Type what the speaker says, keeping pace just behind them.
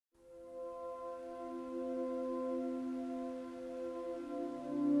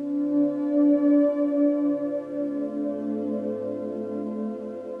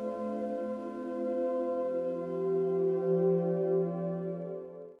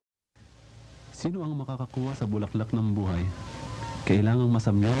Sino ang makakakuha sa bulaklak ng buhay? Kailangang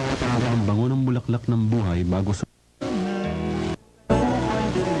masamyaw ang bango ng bulaklak ng buhay bago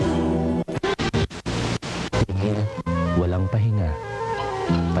walang pahinga.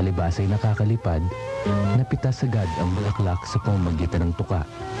 Palibasa'y nakakalipad, napitas agad ang bulaklak sa pamamagitan ng tuka.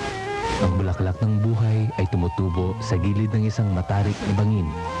 Ang bulaklak ng buhay ay tumutubo sa gilid ng isang matarik na bangin.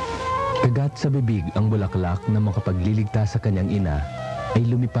 Kagat sa bibig ang bulaklak na makapagliligtas sa kanyang ina, ay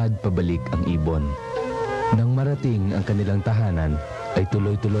lumipad pabalik ang ibon. Nang marating ang kanilang tahanan, ay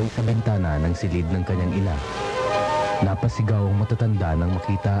tuloy-tuloy sa bintana ng silid ng kanyang ina. Napasigaw ang matatanda nang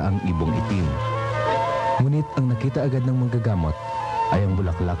makita ang ibong itim. Ngunit ang nakita agad ng manggagamot ay ang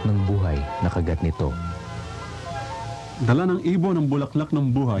bulaklak ng buhay na kagat nito. Dala ng ibon ang bulaklak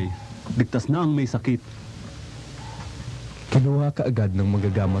ng buhay, ligtas na ang may sakit. Kinuha kaagad ng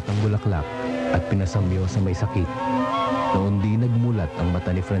manggagamot ang bulaklak at pinasamyo sa may sakit. Noon di nagmulat ang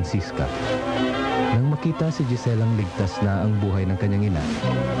mata ni Francisca. Nang makita si Giselang ligtas na ang buhay ng kanyang ina,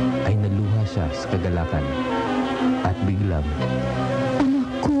 ay naluha siya sa kagalakan. At biglang, anak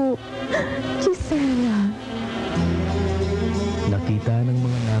ko, Gisela. Nakita ng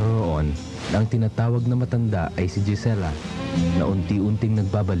mga naroon na ang tinatawag na matanda ay si Gisela, na unti-unting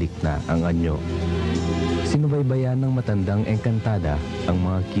nagbabalik na ang anyo. Sinubaybayan ng matandang engkantada ang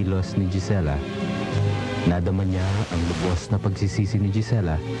mga kilos ni Gisela. Nadama niya ang lubos na pagsisisi ni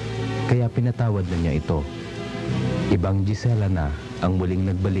Gisela, kaya pinatawad na niya ito. Ibang Gisela na ang muling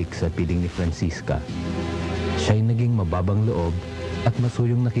nagbalik sa piling ni Francisca. Siya'y naging mababang loob at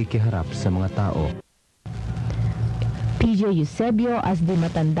masuyong nakikiharap sa mga tao. PJ Eusebio as the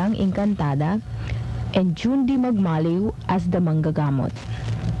matandang engkantada and June D. Magmaliw as the manggagamot.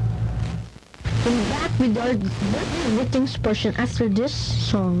 And back with our greetings portion after these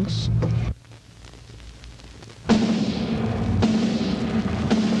songs.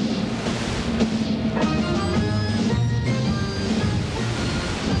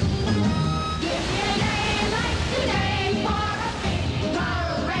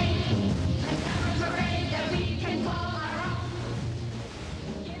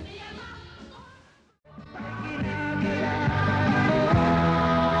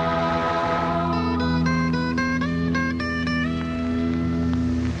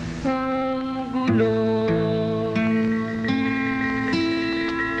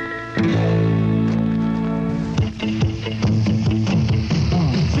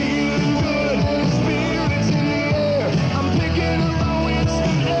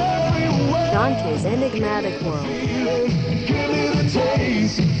 Dante's Enigmatic World. Give me the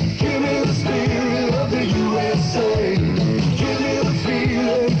taste, give me the spirit of the USA. Give me the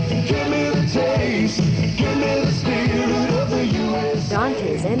feeling, give me the taste, give me the spirit of the USA.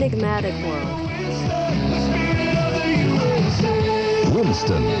 Dante's Enigmatic World.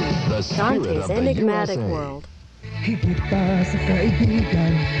 Winston, the spirit Dante's of the Enigmatic USA. World. Higit pa sa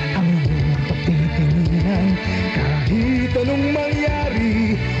kaibigan ang iyong pagtitininan. Kahit anong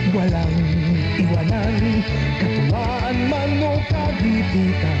mangyari, walang iwanan. Katuwaan man o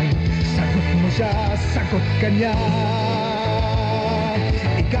kagipitan, sagot mo siya, sagot ka niya.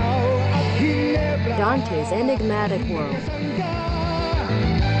 Ikaw at Ginebra, Dante's Enigmatic World.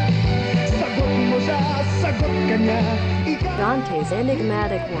 sagot mo siya, sagot ka niya. Ikaw Dante's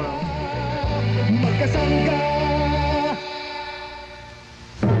Enigmatic World. magkasangga.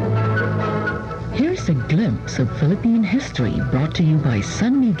 Here's a glimpse of Philippine history brought to you by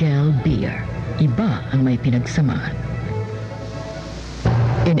San Miguel Beer. Iba ang may pinagsamahan.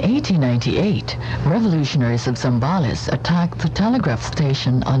 In 1898, revolutionaries of Zambales attacked the telegraph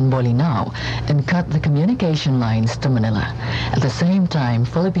station on Bolinao and cut the communication lines to Manila. At the same time,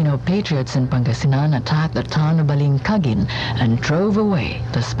 Filipino patriots in Pangasinan attacked the town of Balingcagin and drove away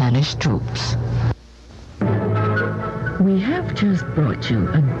the Spanish troops. We have just brought you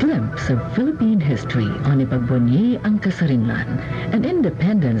a glimpse of Philippine history on Ipagbunyi ang Kasarinlan, an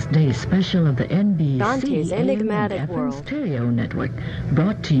Independence Day special of the NBC Dante's Enigmatic AM World. Stereo Network,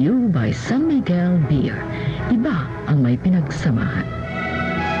 brought to you by San Miguel Beer. Iba ang may pinagsamahan.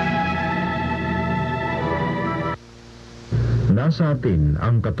 Nasa atin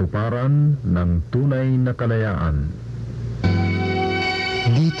ang katuparan ng tunay na kalayaan.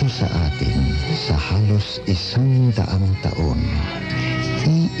 Dito sa atin, sa halos 100 taon,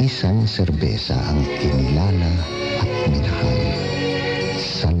 iisang serbesa ang kinilala at minahal.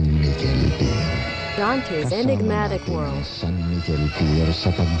 San Miguel Beer. Dante's Enigmatic World. San Miguel Beer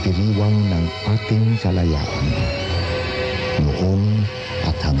sa pagdiriwang ng ating kalayaan. Noon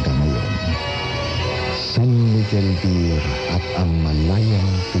at hanggang ngayon. San Miguel Beer at ang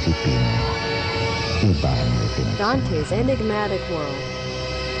malayang Pilipino. Iba ang may Dante's Enigmatic World.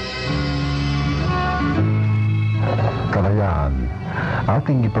 Kalayaan,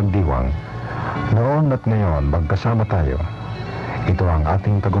 ating ipagdiwang. Noon at ngayon, magkasama tayo. Ito ang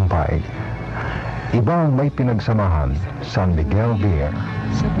ating tagumpay. Iba ang may pinagsamahan, San Miguel Beer.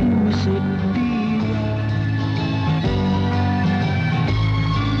 Sa puso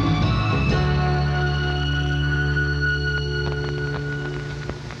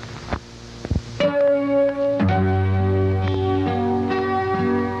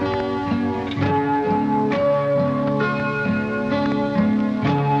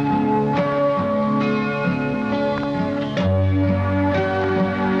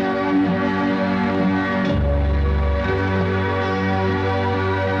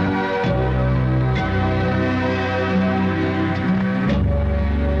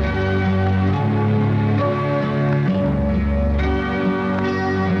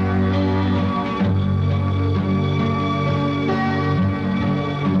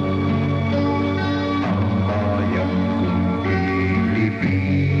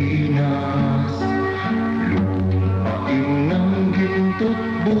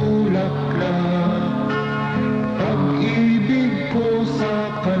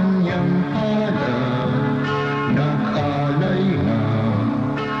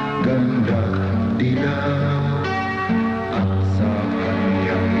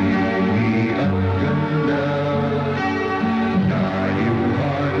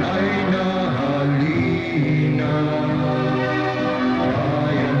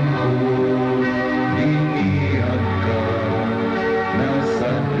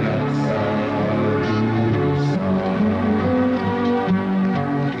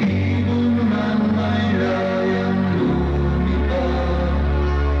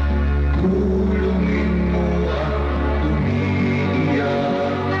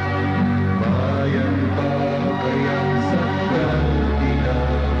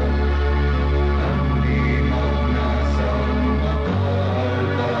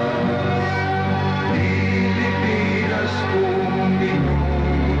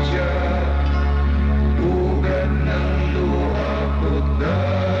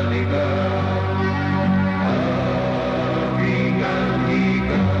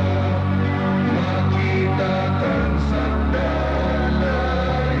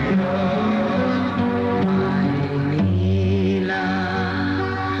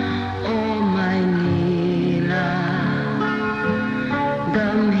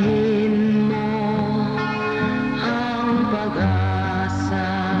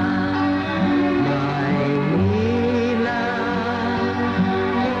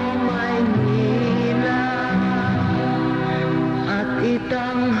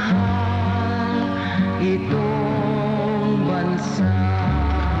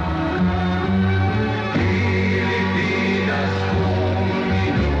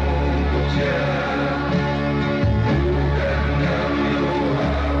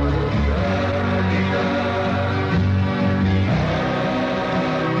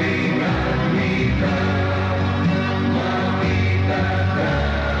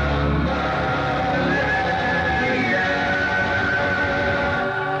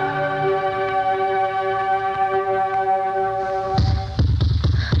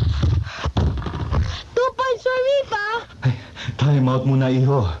out muna,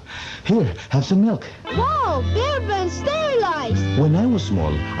 iho. Here, have some milk. Wow, Bear Brand sterilized. When I was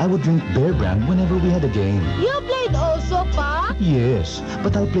small, I would drink Bear Brand whenever we had a game. You played also, Pa? Yes,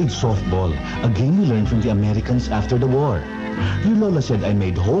 but I played softball, a game we learned from the Americans after the war. Your Lola said I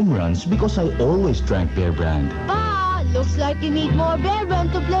made home runs because I always drank Bear Brand. Pa, looks like you need more Bear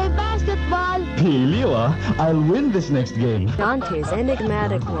Brand to play basketball. Pilio, I'll win this next game. Dante's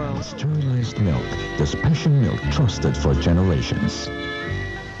Enigmatic World. Sterilized milk, the special milk trusted for generations.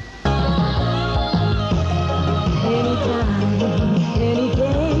 Anytime, any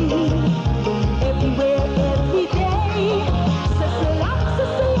day, everywhere, every day.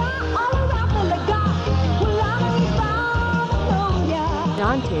 All around Malaga, wala nang Magnolia.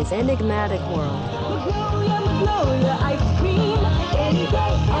 Dante's Enigmatic World. Magnolia ice cream, any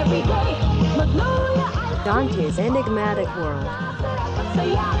day, every day. Magnolia ice cream. Dante's Enigmatic World.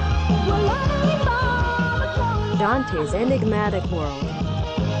 Dante's Enigmatic World.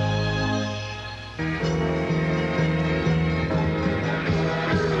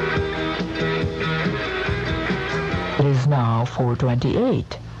 It is now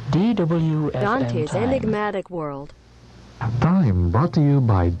 4:28. DWFM Dante's time. Enigmatic World. Time brought to you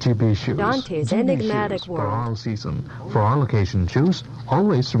by GB Shoes. Dante's GB Enigmatic Shoes World. For all season, for all occasion shoes,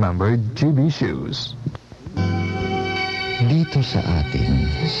 always remember GB Shoes. Dito sa atin,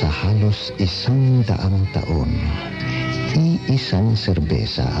 sa halos 100 taon, iisang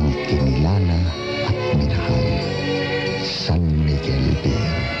serbesa ang kinilala at minahal. San Miguel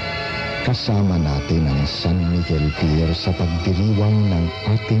Beer. Kasama natin ang San Miguel Beer sa pagdiriwang ng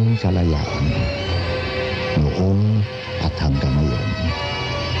ating kalayaan. Noon at hanggang ngayon.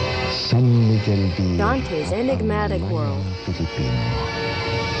 San Miguel Beer. Dante's Enigmatic World. Filipino.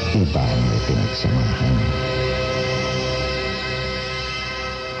 Iba ang may pinagsamahan.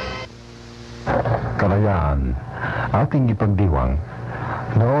 Kalayaan, ating ipagdiwang.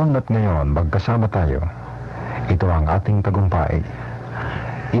 Noon at ngayon, magkasama tayo. Ito ang ating tagumpay.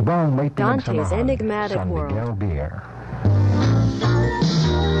 Iba ang may Dante's pinagsamahan. Enigmatic San World. Miguel Beer.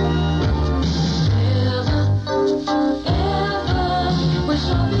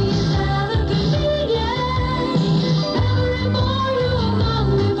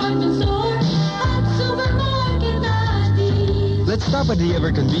 Let's stop at the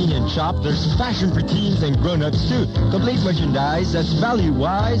ever-convenient shop. There's fashion for teens and grown-ups too. Complete merchandise that's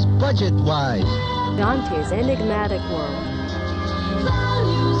value-wise, budget-wise. Dante's Enigmatic World.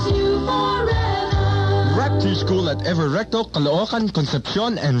 Rep to school at Everrecto, Caloocan,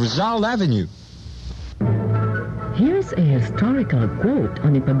 Concepcion, and Rizal Avenue. Here's a historical quote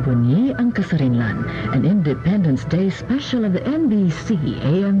on Ipagbunyi ang Kasarinlan, an Independence Day special of the NBC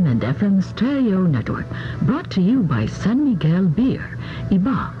AM and FM Stereo Network, brought to you by San Miguel Beer.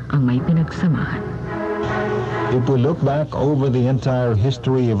 Iba ang may pinagsamahan. If we look back over the entire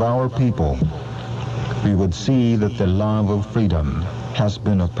history of our people, we would see that the love of freedom has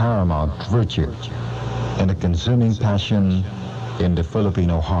been a paramount virtue and a consuming passion in the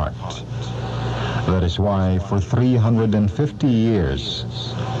Filipino heart. That is why for 350 years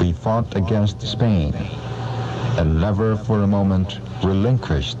we fought against Spain and never for a moment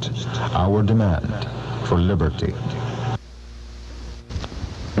relinquished our demand for liberty.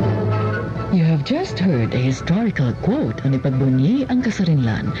 You have just heard a historical quote on Ipagbunyi ang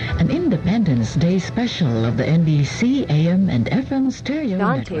Kasarinlan, an Independence Day special of the NBC AM and FM Stereo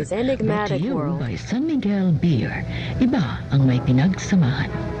Dante's Network, brought to Enigmatic you World. by San Miguel Beer. Iba ang may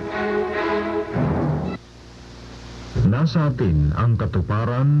pinagsamahan. Nasa atin ang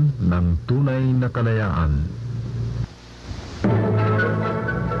katuparan ng tunay na kalayaan.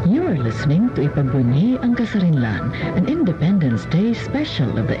 You're listening to Ipagbunyi ang Kasarinlan, an Independence Day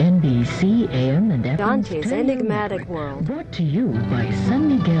special of the NBC AM and FM Dante's Stereo Enigmatic Network, World. brought to you by San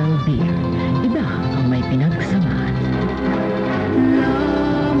Miguel Beer. Iba ang may pinagsamahan.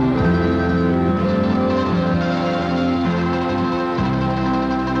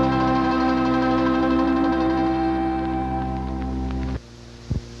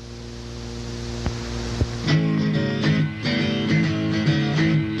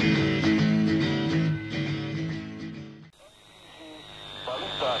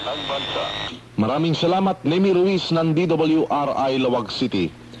 Maraming salamat, Nemy Ruiz ng DWRI Laoag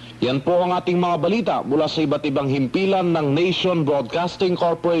City. Yan po ang ating mga balita mula sa iba't ibang himpilan ng Nation Broadcasting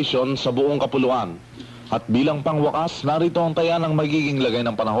Corporation sa buong kapuluan. At bilang pangwakas, narito ang taya ng magiging lagay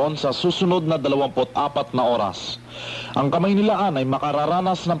ng panahon sa susunod na 24 na oras. Ang Kamaynilaan ay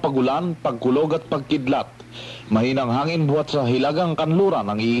makararanas ng pag-ulan, pagkulog at pagkidlat. Mahinang hangin buhat sa hilagang-kanluran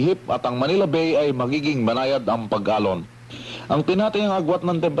ang ihip at ang Maynila Bay ay magiging banayad ang pag-alon. Ang tinatayang agwat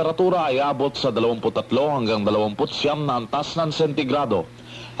ng temperatura ay abot sa 23 hanggang 29 na antas ng sentigrado.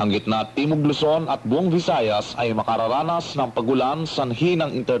 Ang gitna at Timog Luzon at buong Visayas ay makararanas ng pag-ulan sanhi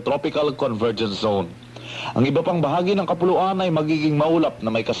ng Intertropical Convergence Zone. Ang iba pang bahagi ng kapuluan ay magiging maulap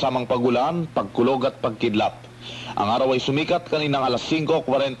na may kasamang pag-ulan, pagkulog at pagkidlat. Ang araw ay sumikat kaninang alas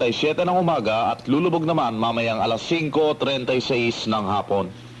 5:47 ng umaga at lulubog naman mamayang alas 5:36 ng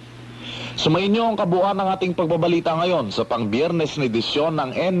hapon. Sumayin niyo ang kabuuan ng ating pagbabalita ngayon sa pang-Biyernes na edisyon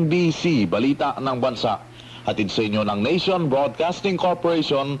ng NBC Balita ng Bansa. Hatid sa inyo ng Nation Broadcasting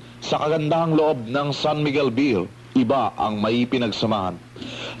Corporation sa kagandahang-loob ng San Miguel Beer. Iba ang may pinagsamahan.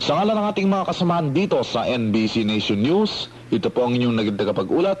 Sa ngalan ng ating mga kasamahan dito sa NBC Nation News, ito po ang inyong naging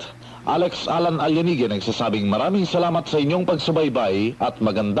tagapag-ulat, Alex Alan Allanigue, nagsasabing maraming salamat sa inyong pagsubaybay at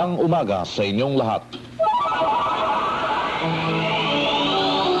magandang umaga sa inyong lahat.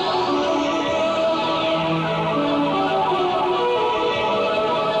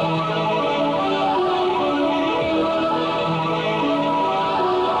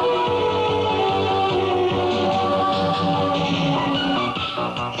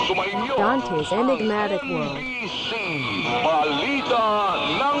 Dante's Enigmatic World. NBC Balita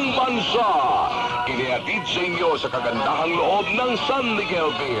ng Bansa. Inihatid sa inyo sa kagandahang-loob ng San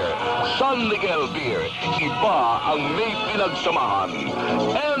Miguel Beer. San Miguel Beer, iba ang may pinagsamahan.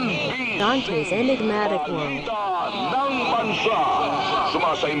 NBC Dante's Enigmatic World. Balita. ng bansa.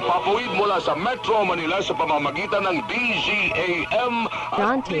 Sumasaimpapawid mula sa Metro Manila sa pamamagitan ng DZAM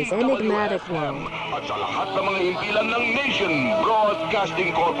Dante's Enigmatic World. at sa lahat ng mga himpilan ng Nation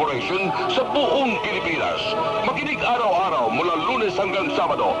Broadcasting Corporation sa buong Pilipinas. Makinig araw-araw mula Lunes hanggang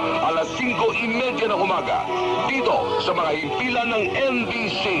Sabado, alas 5:30 ng umaga. Dito sa mga himpilan ng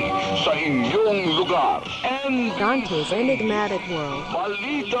NBC sa inyong lugar. Dante's Enigmatic World.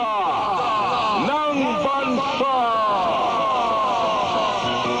 Balita ng Bansa.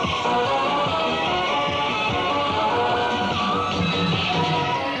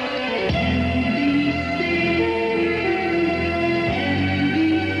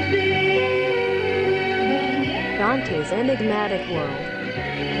 Dante's Enigmatic World.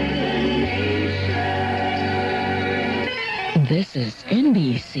 This is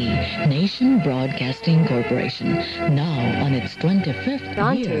NBC Nation Broadcasting Corporation, now on its 25th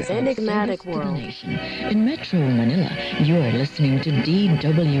Dante's year of Enigmatic service to the World. nation. In Metro Manila, you are listening to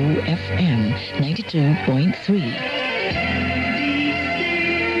DWFM 92.3.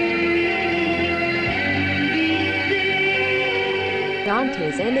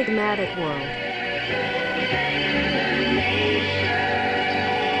 Dante's Enigmatic World.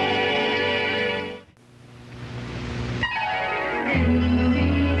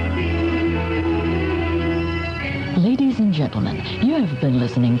 Ladies and gentlemen, you have been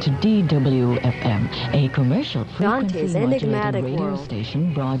listening to DWFM, a commercial Dante's frequency Enigmatic modulated radio World.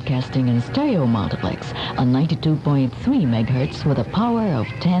 station broadcasting in stereo multiplex on 92.3 megahertz with a power of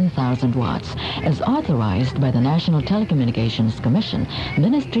 10,000 watts, as authorized by the National Telecommunications Commission,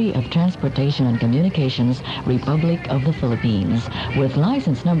 Ministry of Transportation and Communications, Republic of the Philippines, with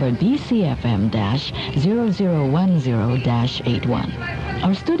license number BCFM-0010-81.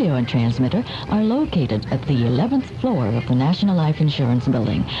 Our studio and transmitter are located at the 11th floor of the National Life Insurance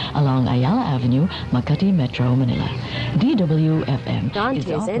Building along Ayala Avenue, Makati, Metro Manila. DWFM is Dante's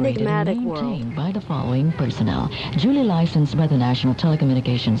operated Enigmatic and World. maintained by the following personnel: duly licensed by the National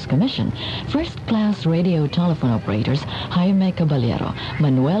Telecommunications Commission, first-class radio telephone operators Jaime Caballero,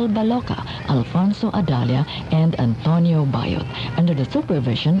 Manuel Baloca, Alfonso Adalia, and Antonio Bayot, under the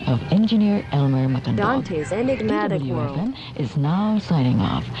supervision of Engineer Elmer Macandog. Dante's Enigmatic World. DWFM is now signing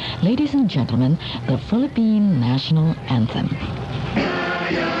off. Ladies and gentlemen, the Philippine National Anthem.